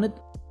what we wanted.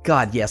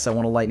 God, yes, I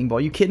want a lightning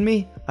bolt. Are you kidding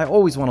me? I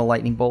always want a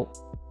lightning bolt.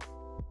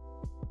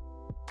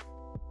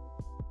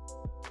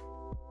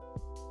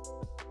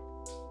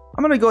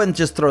 I'm going to go ahead and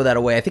just throw that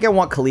away. I think I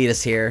want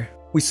Kalitas here.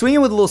 We swing it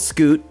with a little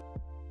Scoot.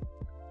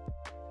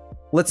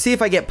 Let's see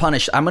if I get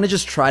punished. I'm going to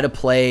just try to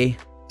play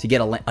to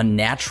get a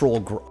natural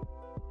growth.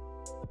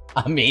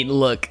 I mean,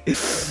 look.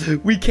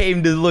 We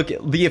came to look.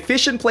 The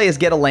efficient play is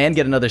get a land,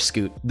 get another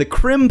Scoot. The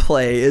crim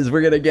play is we're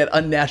going to get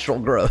unnatural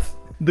growth.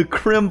 The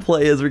crim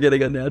play is we're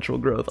getting unnatural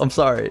growth. I'm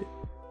sorry.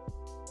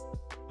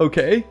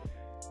 Okay.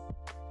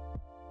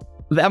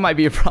 That might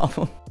be a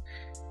problem.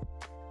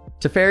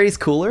 Teferi's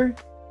cooler.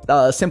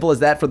 Simple as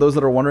that for those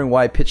that are wondering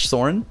why I pitched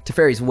Sorin.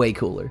 Teferi's way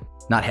cooler.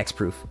 Not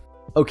hexproof.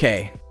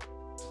 Okay.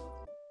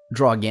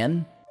 Draw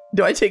again.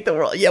 Do I take the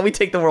world? Yeah, we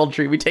take the world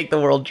tree. We take the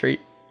world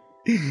tree.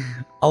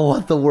 I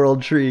want the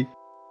world tree.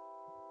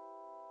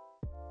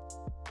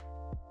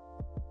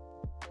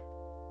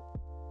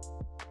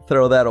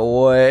 Throw that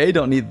away.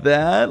 Don't need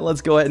that. Let's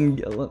go ahead and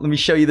let me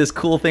show you this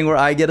cool thing where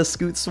I get a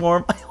Scoot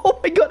Swarm. Oh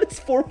my god, it's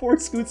 4/4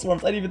 Scoot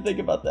Swarms. I didn't even think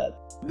about that.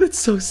 That's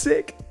so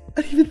sick.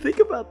 I didn't even think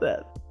about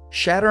that.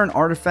 Shatter an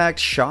artifact.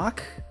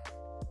 Shock.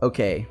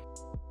 Okay.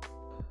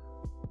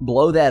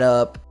 Blow that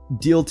up.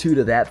 Deal 2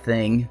 to that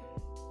thing.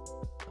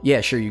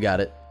 Yeah, sure, you got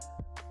it.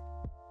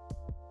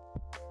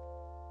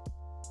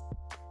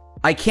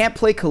 I can't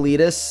play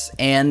Kalitas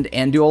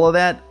and do all of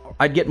that.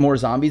 I'd get more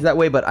zombies that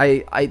way, but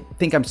I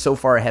think I'm so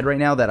far ahead right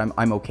now that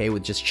I'm okay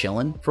with just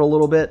chilling for a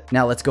little bit.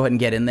 Now let's go ahead and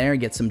get in there and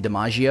get some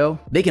DiMaggio.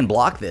 They can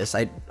block this.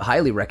 I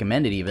highly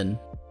recommend it even.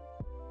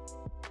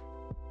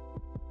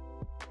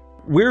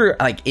 We're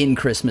like in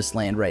Christmas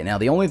land right now.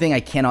 The only thing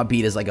I cannot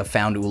beat is like a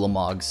found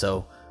Ulamog,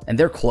 so, and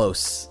they're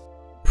close.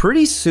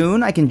 Pretty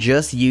soon I can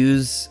just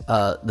use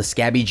the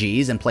Scabby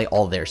G's and play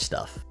all their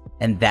stuff.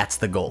 And that's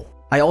the goal.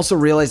 I also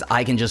realized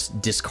I can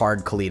just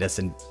discard Kalitas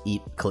and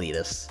eat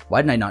Kalitas.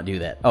 Why didn't I not do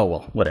that? Oh,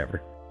 well,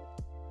 whatever.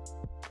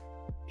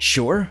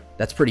 Sure,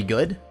 that's pretty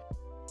good.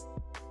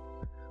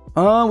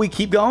 We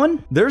keep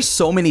going? There's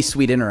so many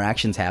sweet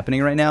interactions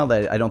happening right now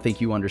that I don't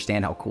think you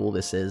understand how cool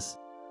this is.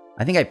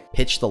 I think I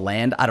pitched the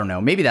land. I don't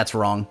know. Maybe that's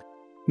wrong.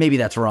 Maybe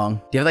that's wrong.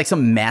 Do you have like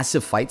some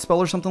massive fight spell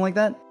or something like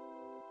that?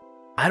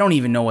 I don't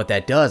even know what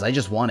that does. I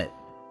just want it.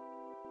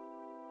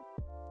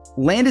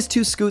 Land is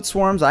 2 Scoot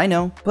Swarms, I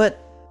know,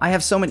 but I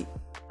have so many...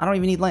 I don't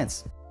even need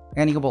lands. I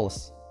got Eagle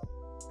Bolus.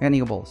 I got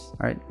Eagle Bolus. All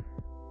right.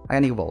 I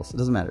got Eagle Bolus. It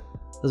doesn't matter.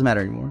 It doesn't matter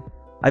anymore.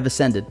 I've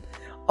ascended.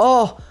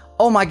 Oh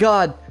my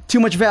god. Too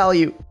much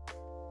value.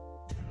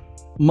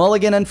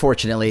 Mulligan,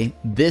 unfortunately.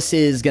 This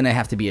is going to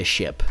have to be a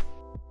ship.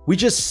 We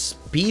just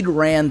speed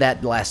ran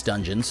that last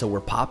dungeon, so we're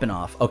popping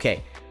off.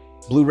 Okay.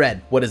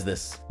 Blue-red. What is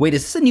this? Wait,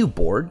 is this a new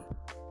board?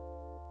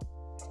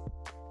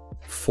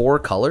 4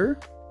 color?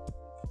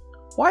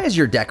 Why is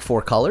your deck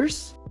 4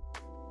 colors?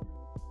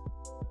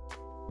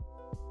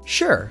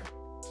 Sure.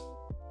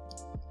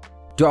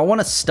 Do I want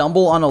to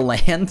stumble on a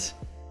land?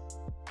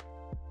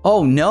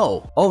 Oh,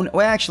 no. Oh, no.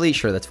 Well, actually,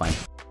 sure, that's fine.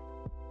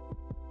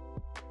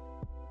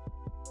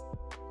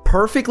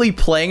 Perfectly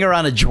playing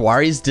around a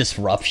Jwari's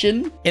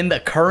Disruption in the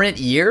current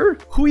year?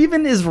 Who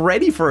even is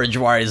ready for a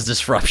Jwari's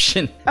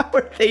Disruption? How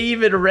are they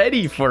even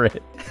ready for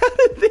it? How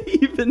did they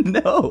even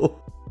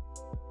know?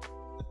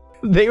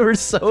 They were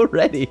so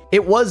ready.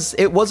 It was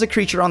a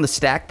creature on the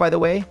stack, by the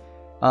way,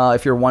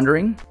 if you're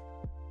wondering.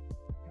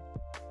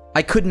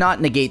 I could not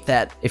negate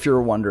that, if you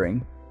were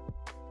wondering.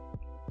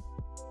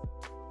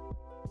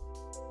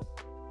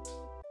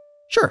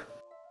 Sure.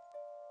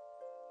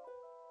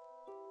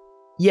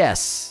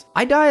 Yes,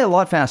 I die a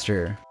lot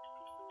faster.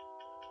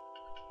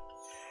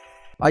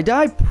 I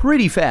die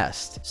pretty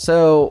fast.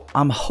 So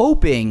I'm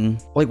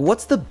hoping, like,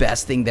 what's the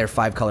best thing their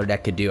 5-color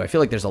deck could do? I feel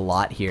like there's a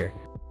lot here.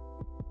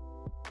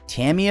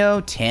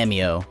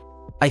 Tameo.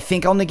 I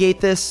think I'll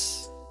negate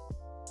this.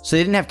 So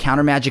they didn't have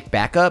counter magic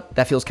backup.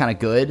 That feels kind of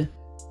good.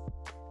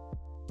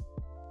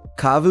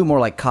 Kavu, more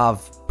like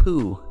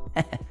Kav-Poo.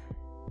 I'm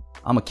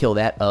gonna kill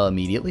that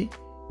immediately.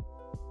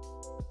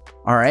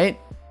 All right.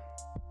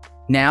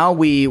 Now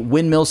we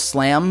windmill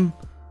slam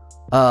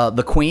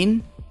the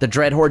queen, the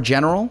Dreadhorde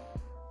General.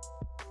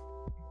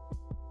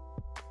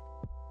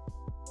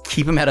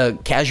 Keep him at a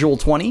casual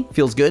 20.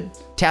 Feels good.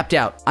 Tapped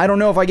out. I don't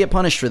know if I get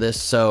punished for this,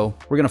 so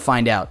we're going to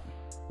find out.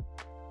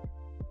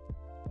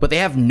 But they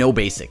have no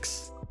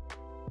basics.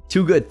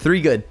 2 good,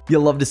 3 good.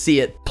 You'll love to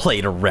see it.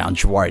 Played around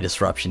Jawari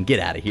Disruption.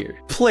 Get out of here.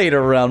 Played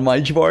around my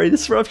Jawari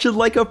Disruption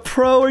like a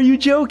pro. Are you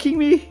joking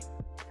me?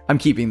 I'm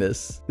keeping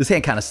this. This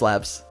hand kind of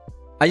slaps.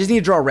 I just need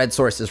to draw red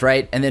sources,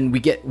 right? And then we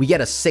get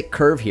a sick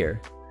curve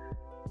here.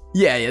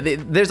 Yeah,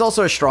 there's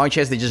also a strong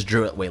chance they just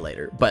drew it way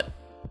later. But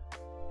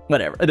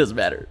whatever. It doesn't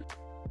matter.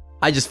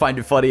 I just find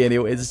it funny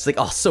anyways. It's like,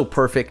 oh, so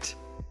perfect.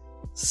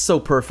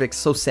 So perfect.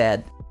 So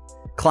sad.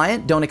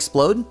 Client, don't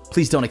explode.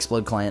 Please don't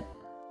explode, client.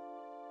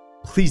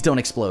 Please don't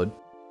explode.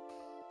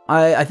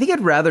 I think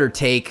I'd rather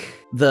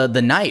take the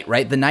knight,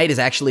 right? The knight is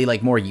actually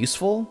like more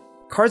useful.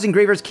 Cards and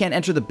graveyards can't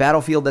enter the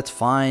battlefield. That's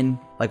fine.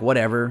 Like,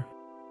 whatever.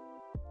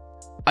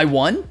 I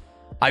won?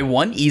 I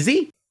won?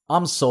 Easy?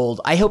 I'm sold.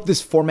 I hope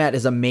this format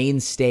is a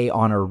mainstay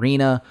on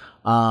Arena.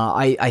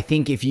 I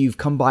think if you've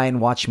come by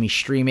and watched me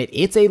stream it,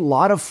 it's a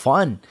lot of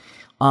fun.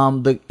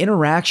 The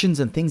interactions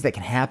and things that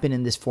can happen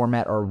in this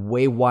format are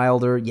way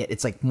wilder, yet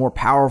it's like more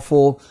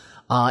powerful.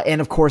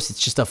 And of course,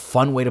 it's just a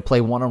fun way to play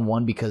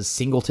one-on-one because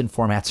singleton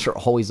formats are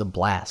always a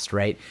blast,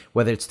 right?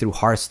 Whether it's through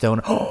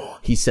Hearthstone, oh,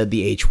 he said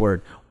the H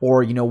word,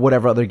 or, you know,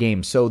 whatever other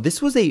game. So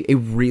this was a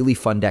really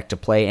fun deck to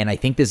play, and I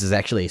think this is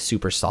actually a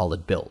super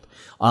solid build.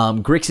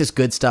 Grixis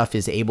Good Stuff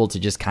is able to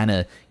just kind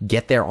of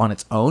get there on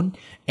its own,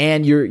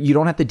 and you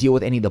don't have to deal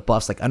with any of the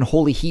buffs. Like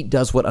Unholy Heat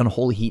does what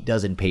Unholy Heat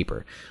does in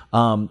paper.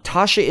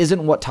 Tasha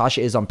isn't what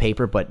Tasha is on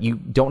paper, but you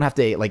don't have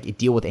to like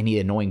deal with any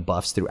annoying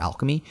buffs through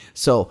Alchemy.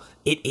 So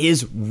it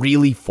is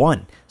really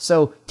fun.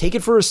 So take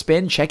it for a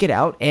spin, check it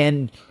out,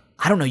 and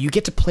I don't know, you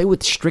get to play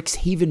with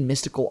Strixhaven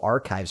Mystical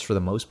Archives for the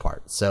most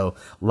part. So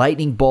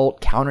Lightning Bolt,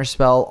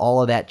 Counterspell,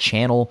 all of that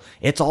channel,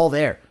 it's all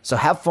there. So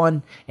have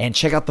fun and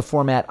check out the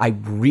format. I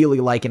really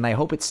like it, and I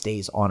hope it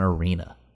stays on Arena.